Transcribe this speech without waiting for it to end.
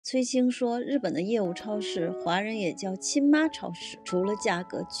崔青说，日本的业务超市，华人也叫亲妈超市，除了价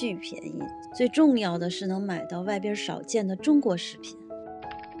格巨便宜，最重要的是能买到外边少见的中国食品。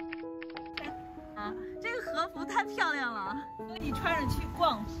啊，这个和服太漂亮了，所以你穿着去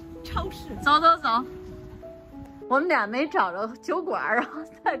逛超市。走走走，我们俩没找着酒馆，然后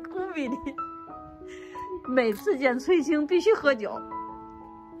在孤僻里，每次见崔青必须喝酒。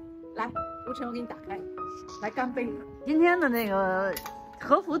来，吴晨，我给你打开，来干杯。今天的那个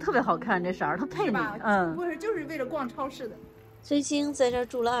和服特别好看，这色儿它配你，不是，就是为了逛超市的。崔青在这儿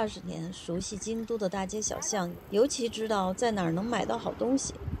住了20年，熟悉京都的大街小巷，尤其知道在哪儿能买到好东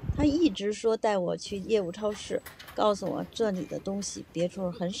西。他一直说带我去业务超市，告诉我这里的东西别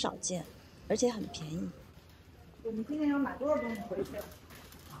处很少见，而且很便宜。我们今天要买多少东西回去？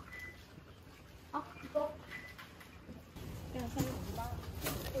好，走。这样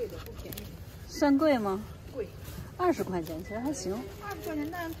358，贵的不便宜。算贵吗？贵，20块钱，其实还行。20块钱，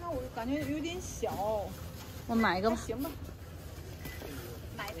但是我感觉有点小。我买一个吧。行吧。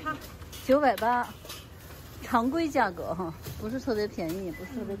买它。980，常规价格哈，不是特别便宜，也不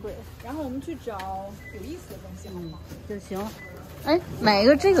是特别贵。然后我们去找有意思的东西，好吗？就行。哎，买一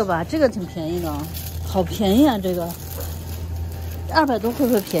个这个吧，这个挺便宜的，好便宜啊！这个200多会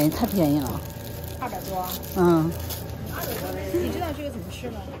不会便宜？太便宜了。200多。嗯。你知道这个怎么吃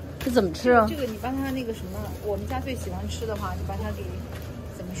吗？这怎么吃啊？这个你把它那个什么，我们家最喜欢吃的话，就把它给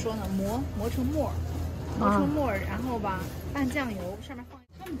怎么说呢？磨成沫，然后吧拌酱油，上面放。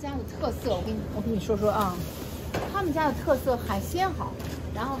他们家的特色，我跟你说说啊，他们家的特色海鲜好，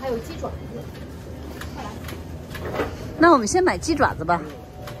然后还有鸡爪子。快来。那我们先买鸡爪子吧。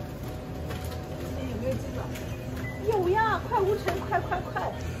有没有鸡爪子？有呀，快吴晨，快！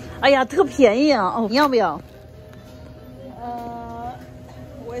哎呀，特便宜啊！哦，你要不要？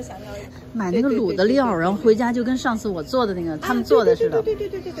我也想要买那个卤的料，然后回家就跟上次我做的那个他们做的似的。对，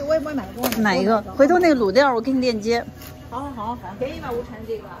我也买过。买一个，回头那个卤料我给你链接。好，便宜吗？吴晨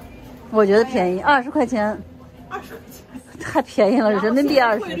这个？我觉得便宜，20块钱。20块钱。太便宜了，人民币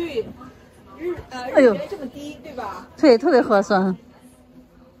20。汇率，日元这么低，对吧？对，特别合算。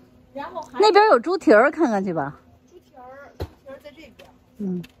然后那边有猪蹄儿，看看去吧。猪蹄儿在这边。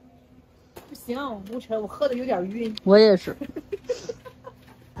嗯。不行，吴晨，我喝的有点晕。我也是。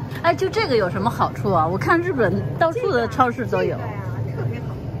哎，就这个有什么好处啊？我看日本到处的超市都有。特别好，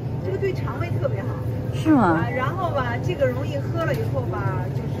这个对肠胃特别好。是吗？然后吧，这个容易喝了以后吧，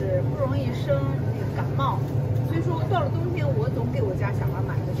就是不容易生那个感冒。所以说到了冬天，我总给我家小孩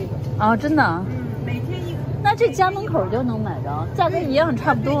买的这个。哦，真的？每天一。那这家门口就能买着，价格一样，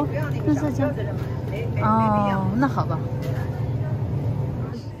差不多。那在家。哦，那好吧。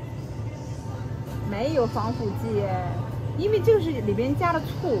没有防腐剂。因为这个是里边加了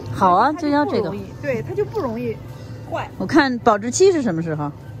醋。好啊，就要这个。对，它就不容易坏。我看保质期是什么时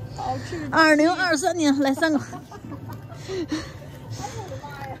候保质期？2023年，来3个。哎呦我的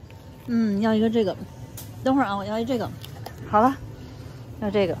妈呀！要一个这个。等会儿啊，我要一这个。好了，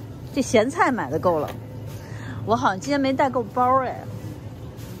要这个。这咸菜买的够了。我好像今天没带够包哎。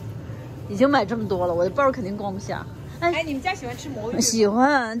已经买这么多了，我的包肯定装不下。哎，你们家喜欢吃魔芋？喜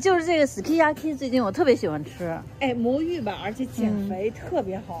欢，就是这个 sukiyaki， 最近我特别喜欢吃。哎，魔芋吧，而且减肥特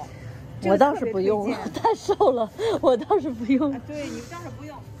别好。我倒是不用，太瘦了，我倒是不用。对，你倒是不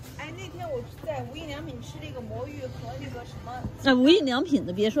用。哎，那天我在无印良品吃这个魔芋和那个什么。无印良品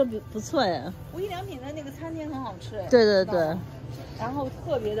的，别说不错呀。无印良品的那个餐厅很好吃哎。对。然后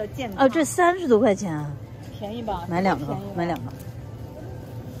特别的健康。哦，这30多块钱。便宜吧？买2个，买2个。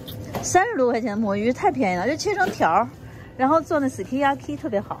30多块钱魔芋太便宜了，就切成条，然后做那 sukiyaki 特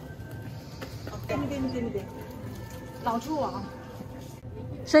别好。对，老醋啊，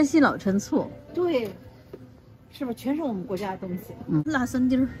山西老陈醋。对，是不是全是我们国家的东西？辣三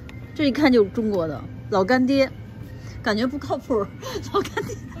丁，这一看就是中国的老干爹，感觉不靠谱。老干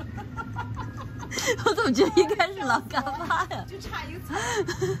爹，我怎么觉得应该是老干妈呀？就差一个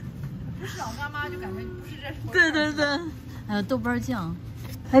词，不是老干妈就感觉不是这。对，还有豆瓣酱。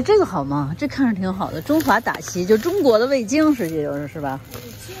哎，这个好吗？这看着挺好的，中华打西，就中国的味精，实际是吧？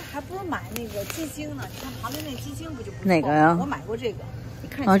其实还不如买那个鸡精呢。你看旁边那鸡精不就不错？哪个呀？我买过这个，你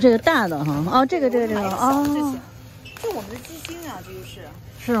看。哦，这个大的哈。哦，这个哦。就我们的鸡精啊，这就是。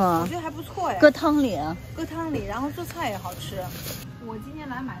是吗？我觉得还不错呀。搁汤里啊。搁汤里，然后做菜也好吃。我今天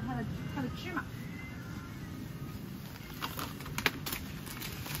来买它的芝麻。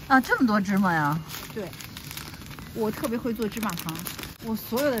啊，这么多芝麻呀？对。我特别会做芝麻糖。我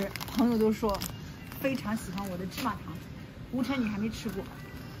所有的朋友都说非常喜欢我的芝麻糖。吴晨，你还没吃过？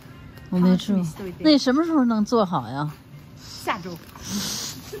我没吃过。那你什么时候能做好呀？下周。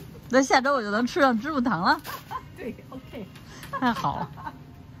那下周我就能吃上芝麻糖了。对 ，OK。太好了。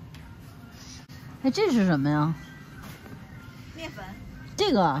哎，这是什么呀？面粉。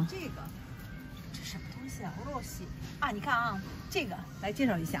这个。这什么东西啊？俄罗斯啊！你看啊，这个来介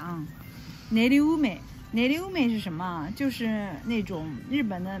绍一下啊。内里乌梅是什么？就是那种日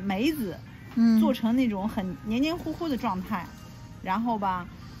本的梅子，做成那种很黏黏糊糊的状态。然后吧，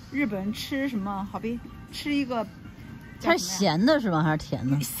日本人吃什么？好比吃一个，它是咸的是吧？还是甜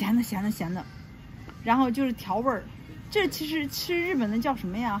的？咸的。然后就是调味儿。这其实吃日本的叫什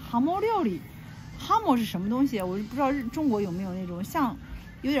么呀？蛤蟆料理。蛤蟆是什么东西？我不知道中国有没有那种像，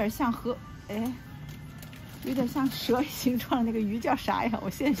有点像有点像蛇形状的那个鱼叫啥呀？我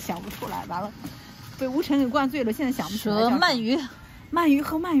现在想不出来，完了，被吴晨给灌醉了，现在想不出来。鳗鱼，鳗鱼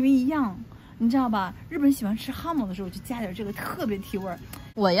和鳗鱼一样，你知道吧？日本喜欢吃蛤蟆的时候就加点这个，特别提味儿。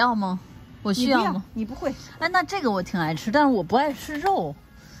我要吗？我需要吗？你不会。哎，那这个我挺爱吃，但是我不爱吃肉。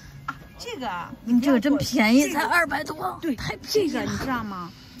啊，这个啊，这个真便宜，才200多。对，太便宜了。这个你知道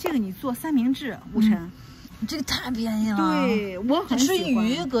吗？这个你做三明治，吴晨。这个太便宜了，对我很喜欢。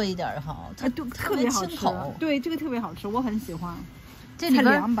吃鱼搁一点好，它特别好吃。对，这个特别好吃，我很喜欢。这里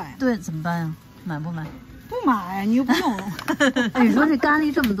边200。对，怎么办呀？买不买？不买，你又不用。哎，你说这咖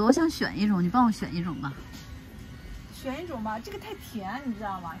喱这么多，我想选一种，你帮我选一种吧。选一种吧，这个太甜，你知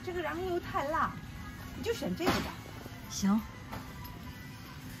道吗？这个然后又太辣，你就选这个吧。行。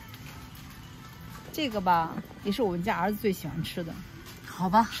这个吧，也是我们家儿子最喜欢吃的。好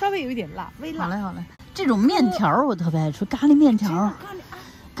吧，稍微有一点辣，微辣。好嘞。这种面条我特别爱吃，咖喱面条。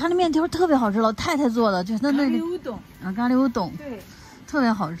咖喱面条特别好吃，老太太做的，就那咖喱乌冬啊，咖喱乌冬，对，特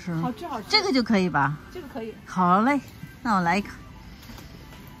别好吃。好吃。这个就可以吧？这个可以。好嘞，那我来一个。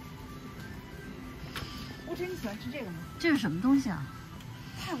吴晨，你喜欢吃这个吗？这是什么东西啊？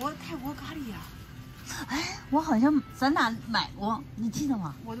泰国咖喱呀。哎，我好像咱俩买过，你记得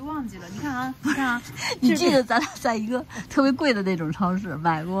吗？我都忘记了。你看啊，你记得咱俩在一个特别贵的那种超市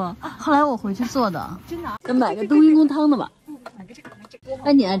买过，后来我回去做的。真的？咱买个冬阴功汤的吧。买个这个。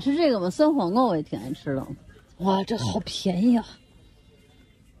哎，你爱吃这个吗？酸黄瓜我也挺爱吃的。哇，这好便宜啊！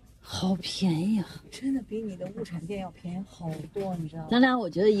好便宜啊！真的比你的物产店要便宜好多，你知道吗？咱俩我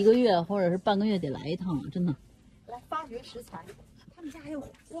觉得1个月或者是半个月得来一趟啊，真的。来发掘食材。他们家还有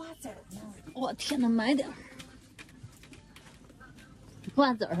瓜子儿呢！我天哪，买点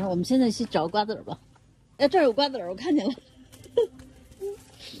瓜子儿！我们现在去找瓜子儿吧。哎，这儿有瓜子儿，我看见了。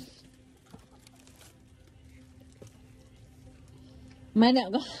买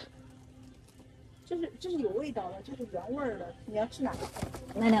2个。这是有味道的，这是原味的。你要吃哪个？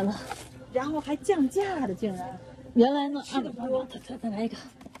买2个。然后还降价的，竟然！原来呢200多，再来一个。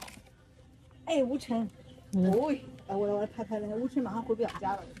哎，吴晨，我来拍，吴晨马上回不了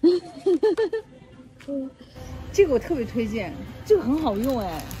家了。这个我特别推荐，这个很好用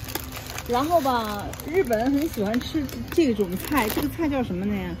哎。然后吧，日本人很喜欢吃这种菜，这个菜叫什么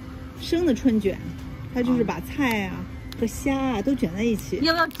呢？生的春卷，它就是把菜啊和虾啊都卷在一起。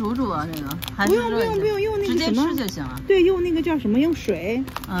要不要煮啊？这个还是不用，用那个什么直接吃就行了。对，用那个叫什么？用水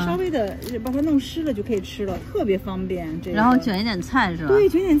稍微的把它弄湿了就可以吃了，特别方便。这个、然后卷一点菜是吧？对，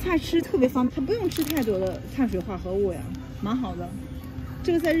卷点菜吃特别方便，它不用吃太多的碳水化合物呀，蛮好的。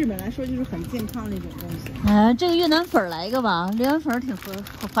这个在日本来说就是很健康的那种东西。哎，这个越南粉来一个吧，越南粉挺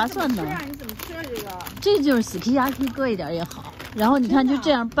划算的。你怎么吃啊？这个？这就是死皮牙皮，搁一点也好。然后你看就这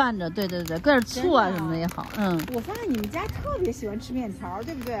样拌着，对，搁点醋啊什么的也好。我发现你们家特别喜欢吃面条，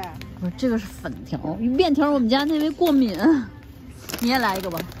对不对？不是，这个是粉条，面条我们家那位过敏。你也来一个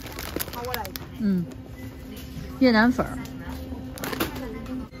吧。好，我来一个。越南粉。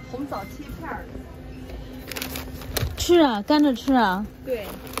红枣切片儿。吃啊，干着吃啊。对。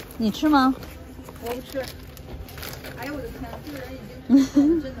你吃吗？我不吃。哎呦我的天，这个人已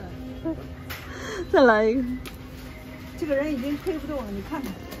经真的。再来一个。这个人已经推不动了，你看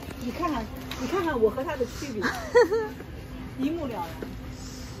看我和他的区别，一目了然。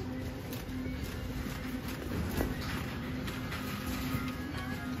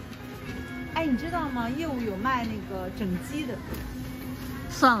哎，你知道吗？业务有卖那个整鸡的。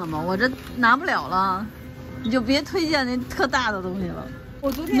算了吧，我这拿不了了，你就别推荐那特大的东西了。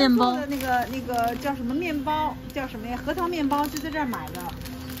我昨天做的那个叫什么面包，叫什么呀？核桃面包就在这儿买的，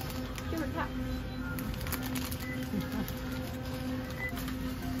就是它。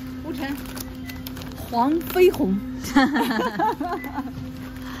吴晨，黄飞鸿，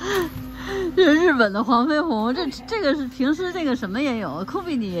这是日本的黄飞鸿，这个是平时这个什么也有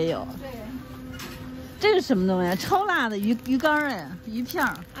 ，Kobe 里也有。对。这是什么东西？超辣的鱼干哎，鱼片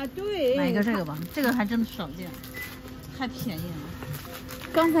啊，对。买一个这个吧，这个还真少见，太便宜了。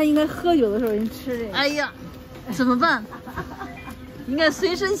刚才应该喝酒的时候人吃这个。哎呀，怎么办？应该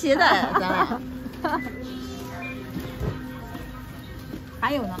随身携带，咱俩。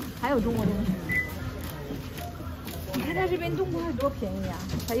还有呢，还有中国东西。你看它这边冬瓜多便宜啊，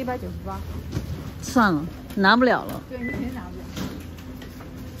才198。算了，拿不了了。对，你肯定拿不了。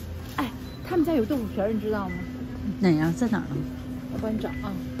哎，他们家有豆腐皮儿，你知道吗？哪呀？在哪儿呢？我帮你找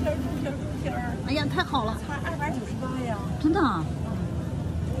啊。猪皮儿。哎呀，太好了，才298呀！真的啊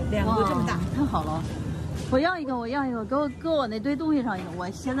，2个这么大，太好了！我要一个，我要一个，给我那堆东西上一个。我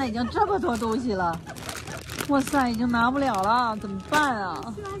现在已经这么多东西了，哇塞，已经拿不了了，怎么办啊？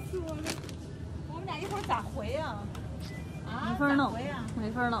吓死我了！我们俩一会儿咋回呀？没法弄，没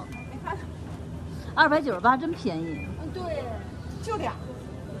法弄。没法。298真便宜。嗯，对，就2个。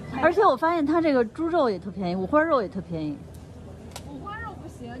而且我发现它这个猪肉也特便宜，五花肉也特便宜。五花肉不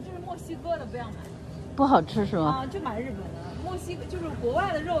行，这是墨西哥的，不要买。不好吃是吗？啊，就买日本的。墨西哥就是国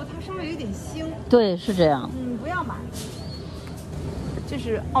外的肉，它稍微有点腥。对，是这样。嗯，不要买。这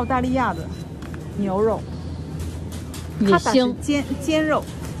是澳大利亚的牛肉，也腥，煎肉，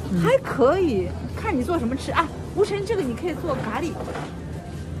还可以，看你做什么吃啊。吴晨，这个你可以做咖喱，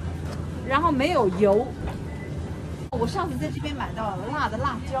然后没有油。我上次在这边买到了辣的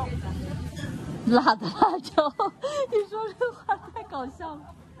辣椒。辣的辣椒，你说这话太搞笑了。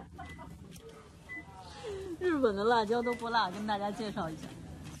日本的辣椒都不辣，跟大家介绍一下。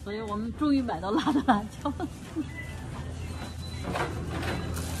所以我们终于买到辣的辣椒。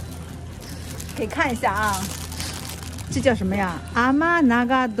可以看一下啊，这叫什么呀？阿玛那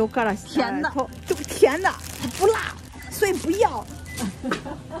嘎多嘎拉甜的，这个甜的不辣，所以不要。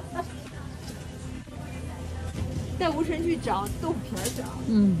带吴晨去找豆腐皮儿去啊。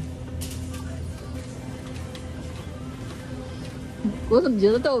嗯。我怎么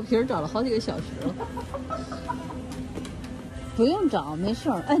觉得豆腐皮儿找了好几个小时了？不用找，没事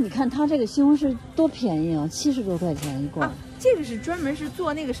儿。哎，你看它这个西红柿多便宜啊，70多块钱一罐。啊，这个是专门是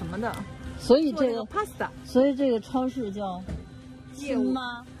做那个什么的，所以这个 pasta， 所以这个超市叫亲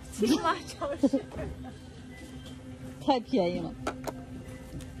妈超市，太便宜了。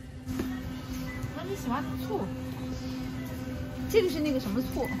那你喜欢醋？这个是那个什么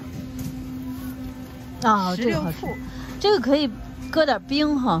醋？啊，石榴醋，这个可以搁点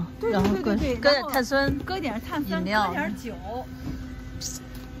冰哈，然后搁点碳酸，搁点碳酸，搁点酒。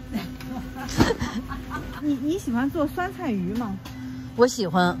你喜欢做酸菜鱼吗？我喜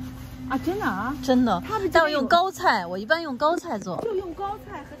欢。啊，真的啊？真的。但我用高菜，我一般用高菜做。就用高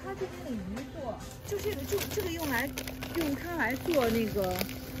菜和它这边的鱼做，就这个用它来做那个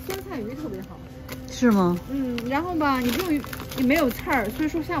酸菜鱼特别好。是吗？嗯，然后吧，你没有刺儿，所以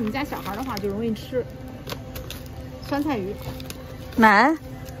说像我们家小孩的话就容易吃。酸菜鱼，买，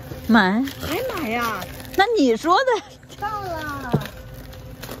还买呀？那你说的。到了，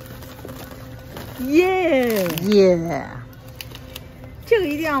耶，这个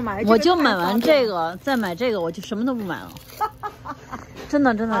一定要买。我就买完这个，再买这个，我就什么都不买了。真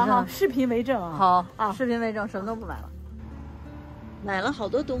的。好，视频为证啊。好啊，视频为证，什么都不买了。买了好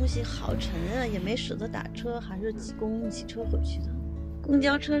多东西，好沉啊，也没舍得打车，还是挤公共汽车回去的。公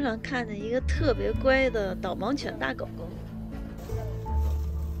交车上看见一个特别乖的导盲犬大狗狗，